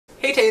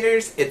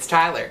Taters, it's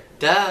Tyler.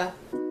 Duh!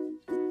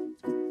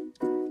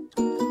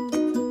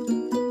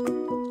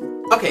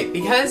 Okay,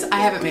 because I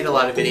haven't made a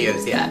lot of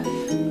videos yet,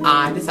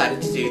 I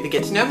decided to do the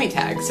get to know me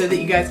tag so that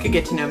you guys could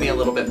get to know me a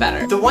little bit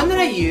better. The one that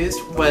I used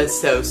was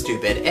so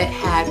stupid. It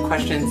had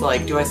questions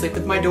like, do I sleep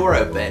with my door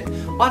open?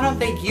 Well, I don't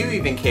think you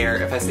even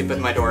care if I sleep with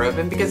my door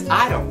open because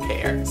I don't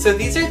care. So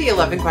these are the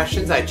 11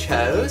 questions I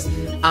chose.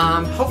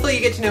 Hopefully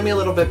you get to know me a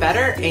little bit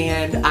better,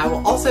 and I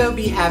will also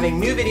be having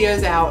new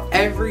videos out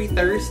every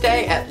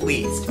Thursday at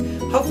least.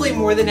 Hopefully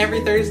more than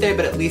every Thursday,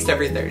 but at least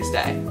every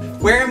Thursday.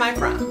 Where am I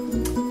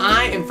from?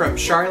 I am from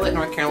Charlotte,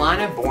 North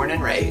Carolina, born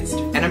and raised,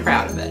 and I'm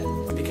proud of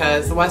it,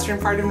 because the western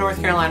part of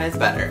North Carolina is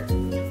better.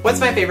 What's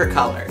my favorite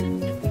color?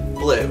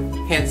 Blue.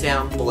 Hands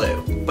down,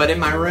 blue. But in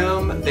my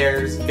room,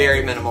 there's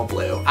very minimal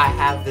blue. I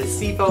have this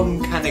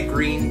seafoam kind of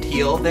green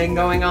teal thing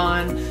going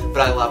on,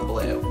 but I love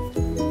blue.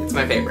 It's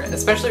my favorite,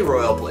 especially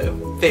royal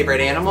blue. Favorite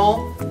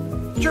animal?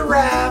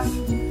 Giraffe.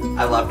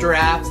 I love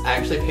giraffes. I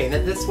actually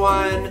painted this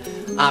one.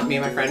 Me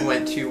and my friend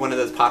went to one of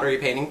those pottery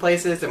painting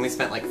places and we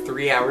spent like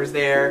 3 hours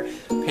there,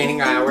 painting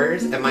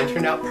hours, and mine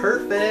turned out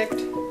perfect.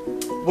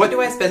 What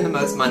do I spend the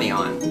most money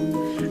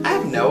on? I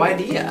have no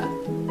idea.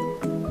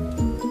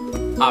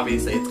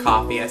 Obviously it's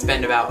coffee. I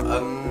spend about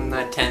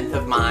a tenth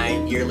of my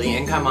yearly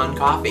income on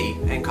coffee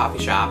and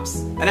coffee shops.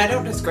 And I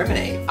don't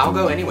discriminate. I'll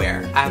go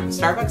anywhere.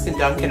 Starbucks and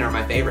Dunkin' are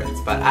my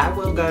favorites, but I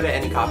will go to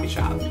any coffee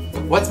shop.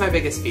 What's my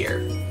biggest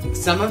fear?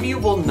 Some of you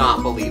will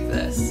not believe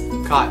this.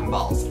 Cotton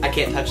balls. I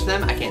can't touch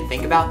them, I can't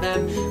think about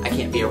them, I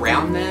can't be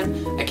around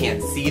them, I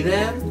can't see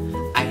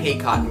them. I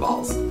hate cotton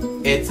balls.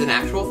 It's an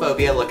actual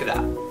phobia, look it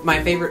up.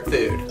 My favorite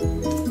food.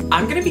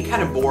 I'm gonna be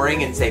kind of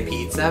boring and say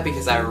pizza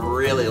because I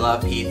really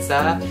love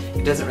pizza.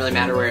 It doesn't really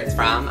matter where it's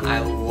from, I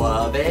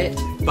love it.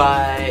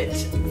 But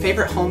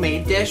favorite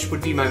homemade dish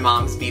would be my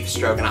mom's beef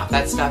stroganoff.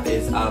 That stuff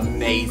is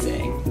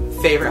amazing.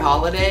 Favorite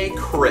holiday?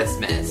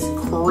 Christmas.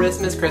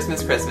 Christmas,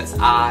 Christmas, Christmas.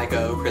 I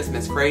go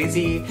Christmas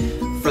crazy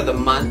for the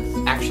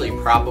month, actually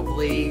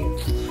probably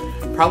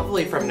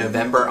from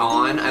November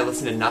on. I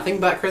listen to nothing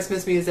but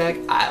Christmas music.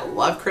 I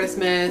love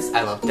Christmas.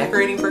 I love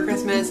decorating for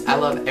Christmas. I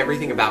love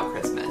everything about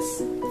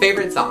Christmas.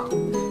 Favorite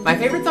song? My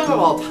favorite song of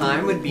all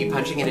time would be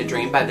Punching in a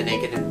Dream by the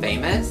Naked and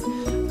Famous.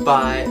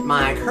 But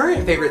my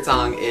current favorite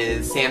song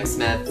is Sam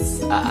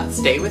Smith's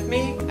Stay With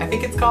Me, I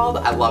think it's called.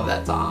 I love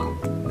that song.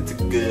 It's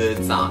a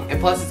good song. And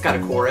plus it's got a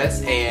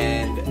chorus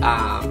and,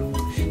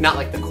 not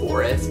like the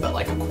chorus, but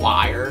like a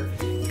choir.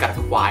 It's got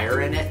a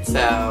choir in it, so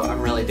I'm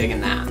really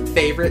digging that.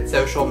 Favorite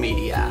social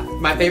media?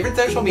 My favorite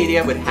social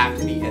media would have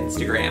to be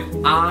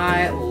Instagram.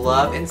 I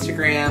love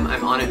Instagram.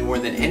 I'm on it more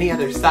than any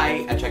other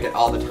site. I check it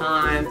all the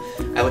time.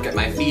 I look at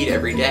my feed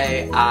every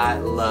day. I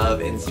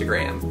love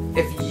Instagram.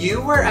 If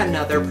you were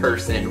another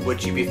person,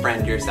 would you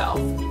befriend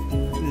yourself?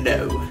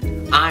 No.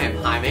 I am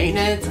high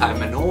maintenance,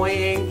 I'm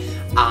annoying,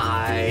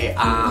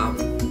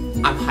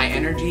 I'm high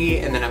energy,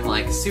 and then I'm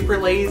like super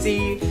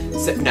lazy.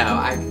 So no,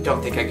 I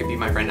don't think I could be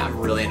my friend. I'm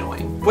really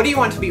annoying. What do you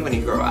want to be when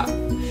you grow up?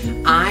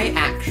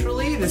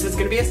 This is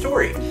gonna be a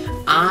story.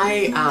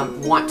 I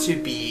want to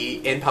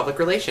be in public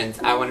relations.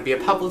 I want to be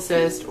a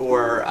publicist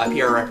or a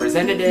PR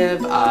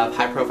representative of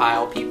high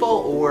profile people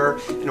or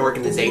an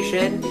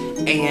organization,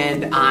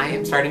 and I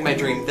am starting my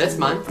dream this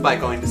month by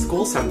going to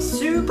school, so I'm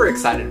super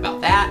excited about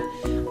that.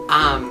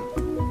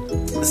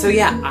 So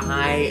yeah,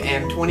 I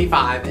am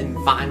 25 and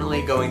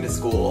finally going to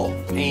school,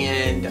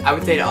 and I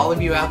would say to all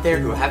of you out there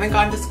who haven't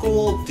gone to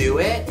school, do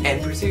it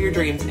and pursue your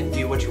dreams and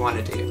do what you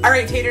want to do.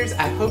 Alright Taters,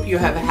 I hope you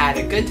have had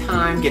a good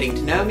time getting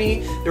to know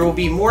me. There will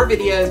be more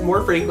videos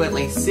more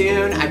frequently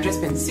soon. I've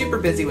just been super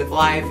busy with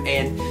life,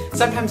 and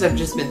sometimes I've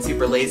just been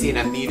super lazy and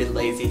I've needed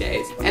lazy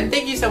days. And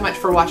thank you so much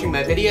for watching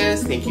my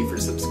videos, thank you for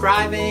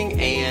subscribing,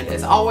 and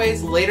as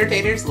always, later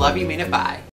Taters, love you, mean it, bye.